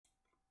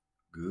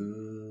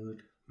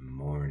Good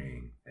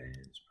morning,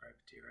 fans.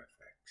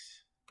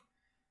 PrivateerFX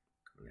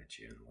coming at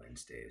you on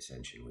Wednesday,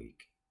 Ascension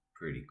Week.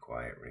 Pretty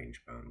quiet,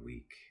 range-bound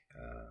week.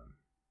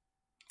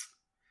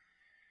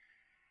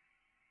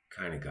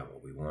 Kind of got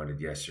what we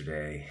wanted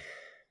yesterday,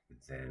 but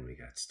then we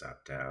got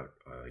stopped out.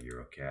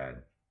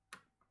 EuroCAD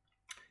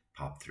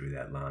popped through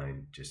that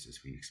line just as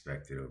we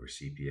expected over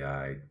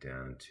CPI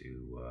down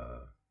to,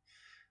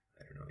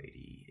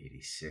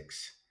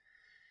 86.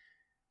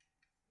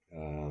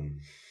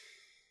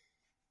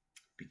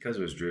 Because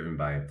it was driven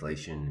by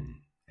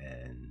inflation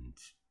and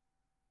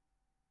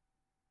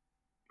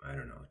I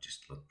don't know, it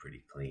just looked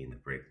pretty clean. The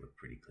break looked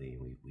pretty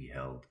clean. We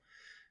held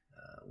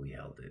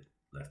it,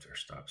 left our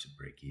stops at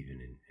break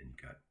even, and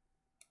got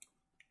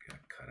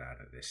cut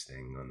out of this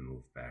thing on the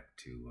move back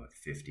to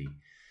 50.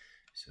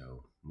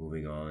 So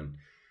moving on,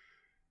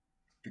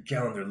 the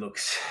calendar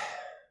looks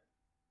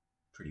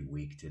pretty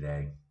weak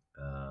today.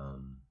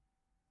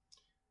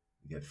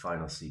 We got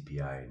final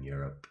CPI in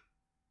Europe.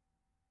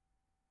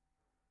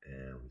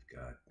 And we've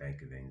got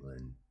Bank of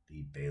England,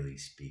 Bailey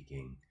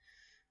speaking,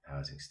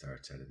 housing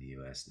starts out of the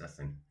U.S.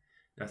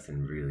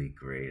 Nothing really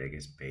great. I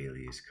guess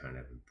Bailey is kind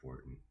of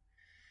important.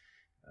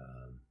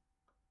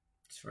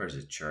 As far as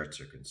the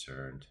charts are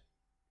concerned,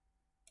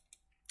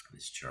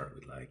 this chart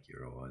we like,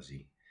 Euro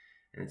Aussie,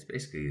 and it's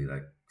basically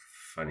like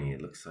funny.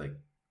 It looks like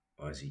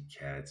Aussie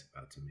CAD's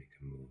about to make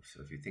a move.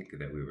 So if you think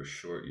that we were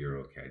short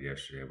Euro CAD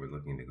yesterday, we're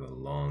looking to go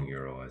long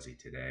Euro Aussie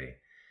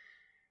today.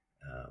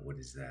 What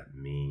does that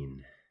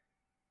mean?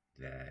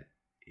 That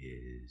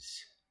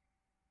is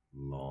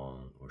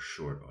long or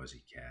short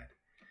Aussie CAD.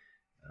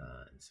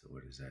 And so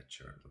what does that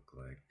chart look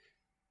like?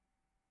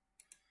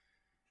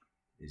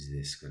 Is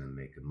this going to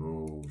make a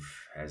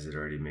move? Has it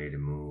already made a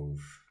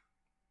move?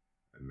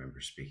 I remember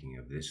speaking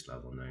of this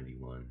level,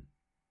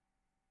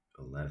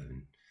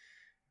 91.11,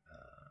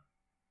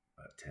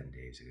 about 10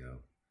 days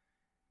ago.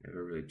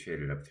 Never really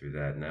traded up through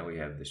that. Now we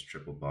have this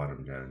triple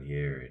bottom down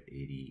here at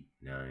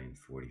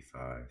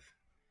 89.45.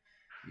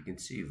 You can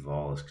see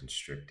vol is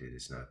constricted.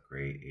 It's not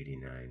great.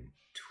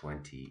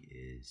 89.20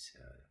 is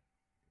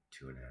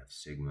 2.5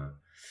 sigma.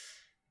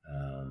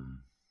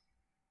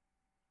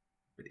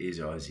 But is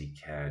Aussie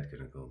CAD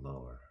going to go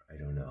lower? I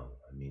don't know.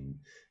 I mean,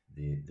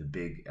 the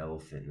big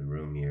elephant in the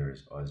room here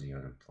is Aussie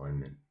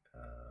unemployment,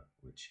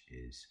 which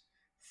is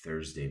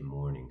Thursday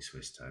morning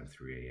Swiss time,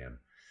 3 a.m.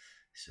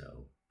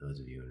 So those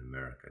of you in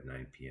America,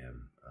 9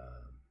 p.m.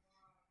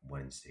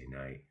 Wednesday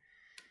night.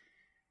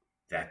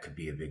 That could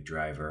be a big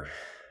driver.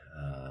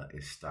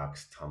 If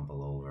stocks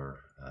tumble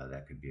over,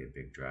 that could be a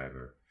big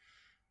driver.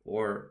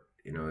 Or,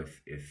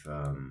 if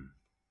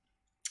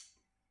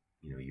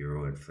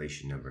Euro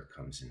inflation number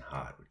comes in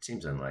hot, which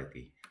seems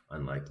unlikely,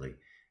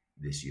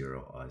 this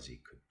Euro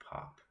Aussie could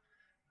pop.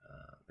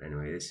 But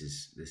anyway, this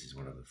is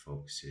one of the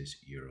focuses,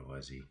 Euro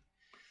Aussie.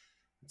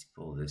 Let's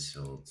pull this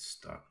old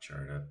stock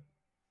chart up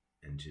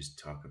and just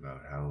talk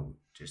about how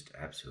just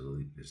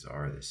absolutely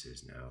bizarre this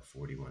is now,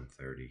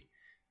 41.30.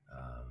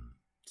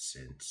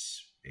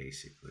 Since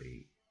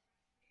basically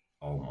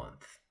all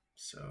month.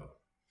 So,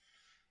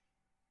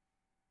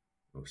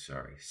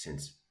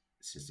 since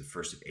the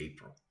 1st of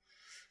April,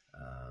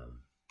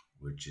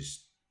 we're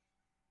just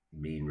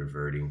mean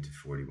reverting to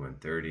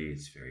 41.30.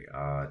 It's very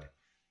odd.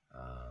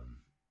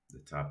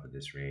 The top of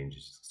this range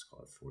is, let's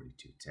call it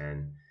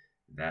 42.10.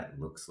 That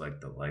looks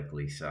like the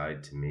likely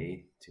side to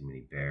me. Too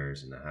many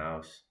bears in the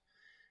house.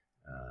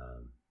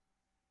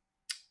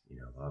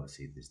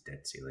 Obviously this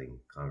debt ceiling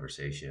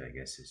conversation, I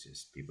guess it's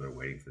just people are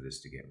waiting for this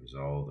to get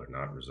resolved or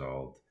not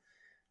resolved.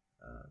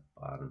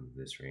 Bottom of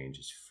this range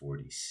is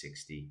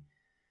 40.60. You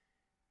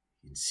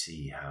can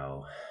see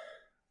how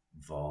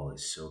vol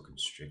is so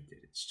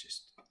constricted. It's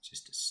just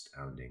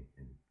astounding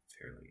and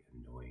fairly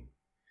annoying.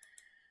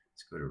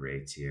 Let's go to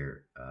rates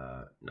here.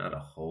 Not a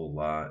whole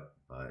lot,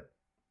 but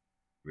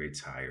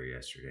rates higher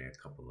yesterday. A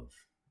couple of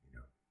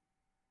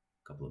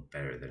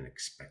better than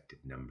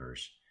expected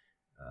numbers.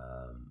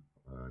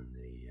 On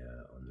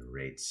the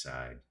rates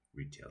side,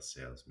 retail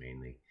sales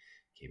mainly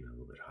came in a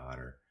little bit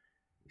hotter.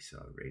 We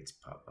saw rates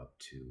pop up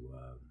to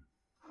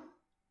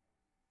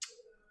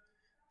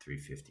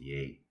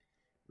 358,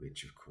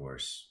 which of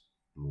course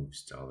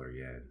moves dollar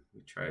yen.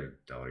 We tried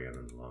dollar yen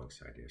on the long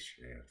side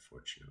yesterday.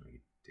 Unfortunately,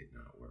 it did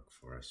not work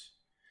for us.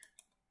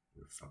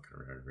 We were fucking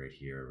around right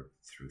here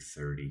through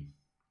 30.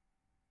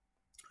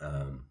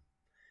 And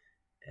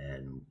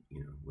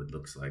what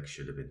looks like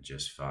should have been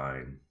just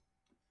fine.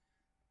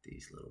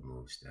 These little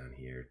moves down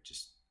here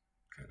just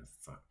kind of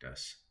fucked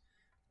us.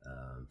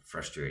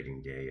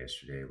 Frustrating day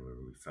yesterday where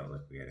we felt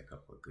like we had a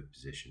couple of good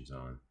positions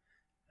on,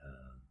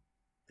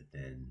 but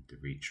then the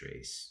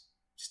retrace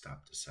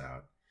stopped us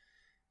out,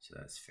 so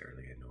that's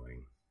fairly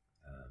annoying.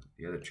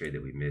 The other trade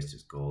that we missed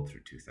is gold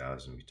through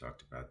 2000. We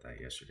talked about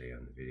that yesterday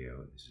on the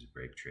video. This is a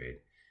break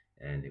trade,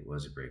 and it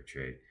was a break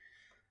trade.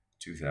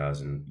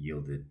 2000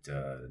 yielded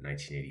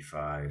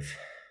 1985.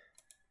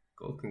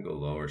 Gold can go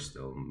lower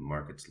still.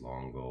 Market's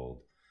long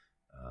gold.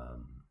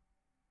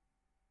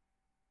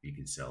 You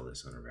can sell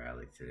this on a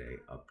rally today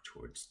up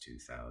towards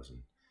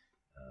 2000.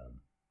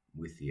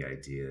 with the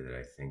idea that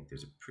I think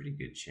there's a pretty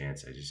good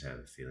chance, I just have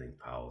a feeling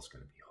Powell's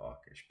going to be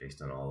hawkish based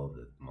on all of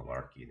the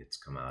malarkey that's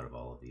come out of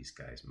all of these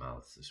guys'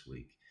 mouths this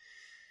week.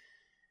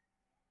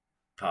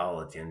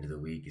 Powell at the end of the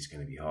week is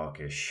going to be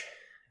hawkish.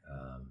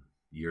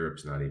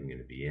 Europe's not even going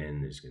to be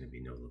in. There's going to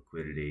be no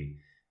liquidity.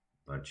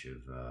 Bunch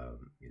of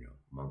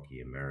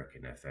monkey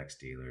American FX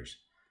dealers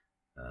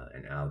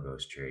and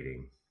algos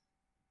trading.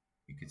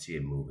 You could see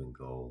a move in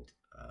gold.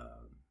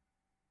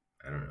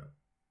 I don't know,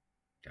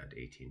 down to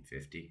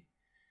 1850.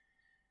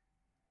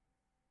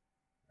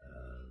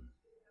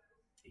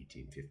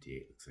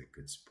 1858 looks like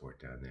good support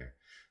down there.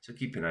 So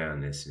keep an eye on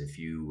this, and if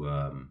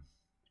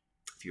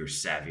you're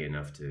savvy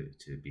enough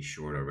to be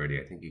short already,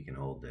 I think you can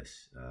hold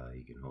this.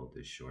 You can hold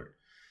this short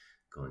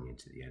going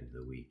into the end of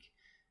the week,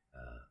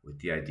 with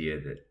the idea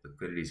that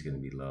liquidity is going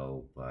to be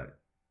low, but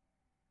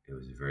it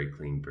was a very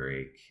clean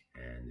break,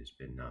 and there's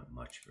been not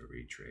much of a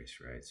retrace,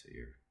 right? So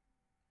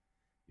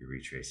your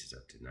retrace is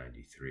up to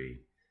 93,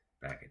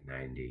 back at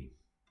 90.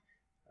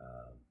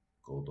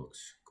 Gold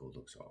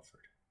looks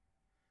offered.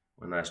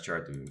 One last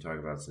chart that we've been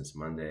talking about since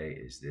Monday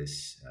is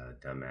this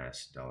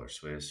dumbass dollar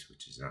Swiss,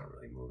 which is not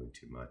really moving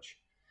too much.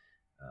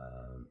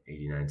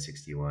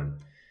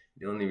 89.61.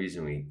 The only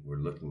reason we're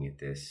looking at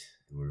this,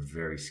 and we're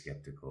very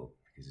skeptical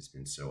because it's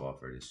been so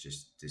offered, is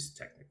just this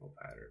technical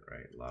pattern,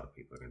 right? A lot of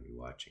people are going to be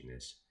watching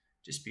this.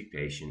 Just be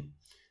patient.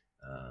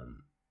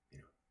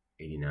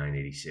 89,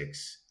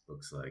 86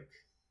 looks like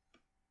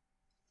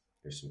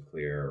there's some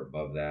clear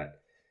above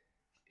that.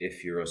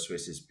 If Euro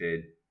Swiss is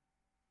bid,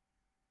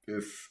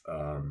 if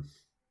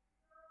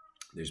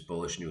there's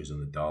bullish news on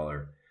the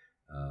dollar,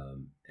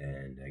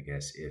 and I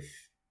guess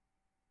if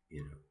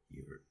you're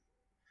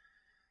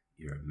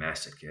a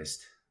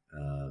masochist,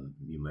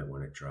 you might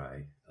want to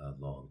try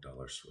long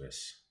dollar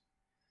Swiss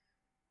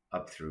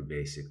up through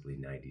basically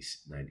 90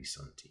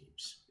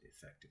 centimes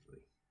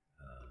effectively.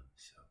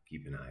 So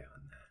keep an eye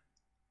on that.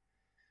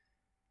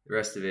 The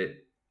rest of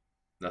it,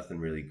 nothing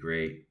really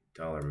great.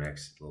 Dollar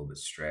MEX a little bit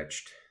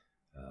stretched,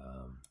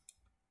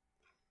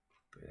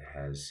 but it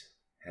has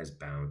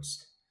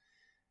bounced.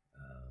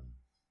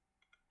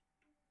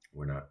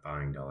 We're not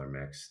buying dollar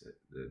MEX.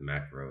 The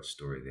macro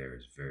story there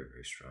is very,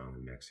 very strong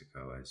in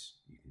Mexico, as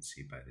you can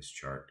see by this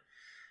chart.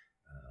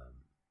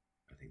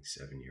 I think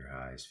 7-year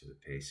highs for the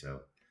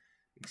peso,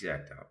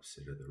 exact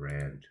opposite of the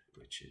rand,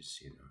 which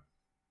is,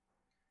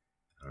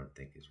 I don't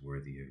think is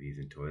worthy of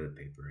even toilet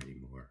paper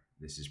anymore.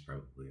 This is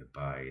probably a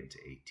buy into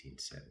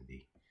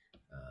 1870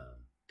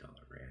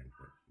 dollar rand,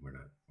 but we're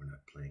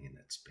not playing in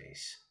that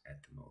space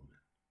at the moment.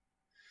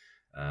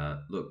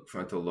 Look,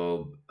 frontal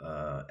lobe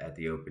at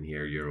the open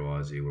here, Euro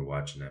Aussie, we're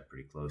watching that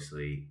pretty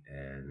closely,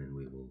 and then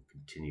we will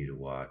continue to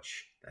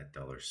watch that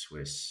dollar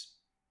Swiss,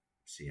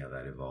 see how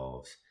that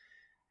evolves,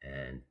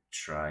 and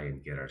try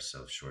and get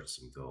ourselves short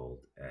some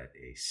gold at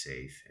a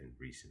safe and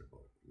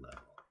reasonable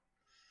level.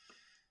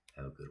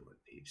 Have a good one,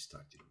 peeps.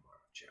 Talk to you tomorrow.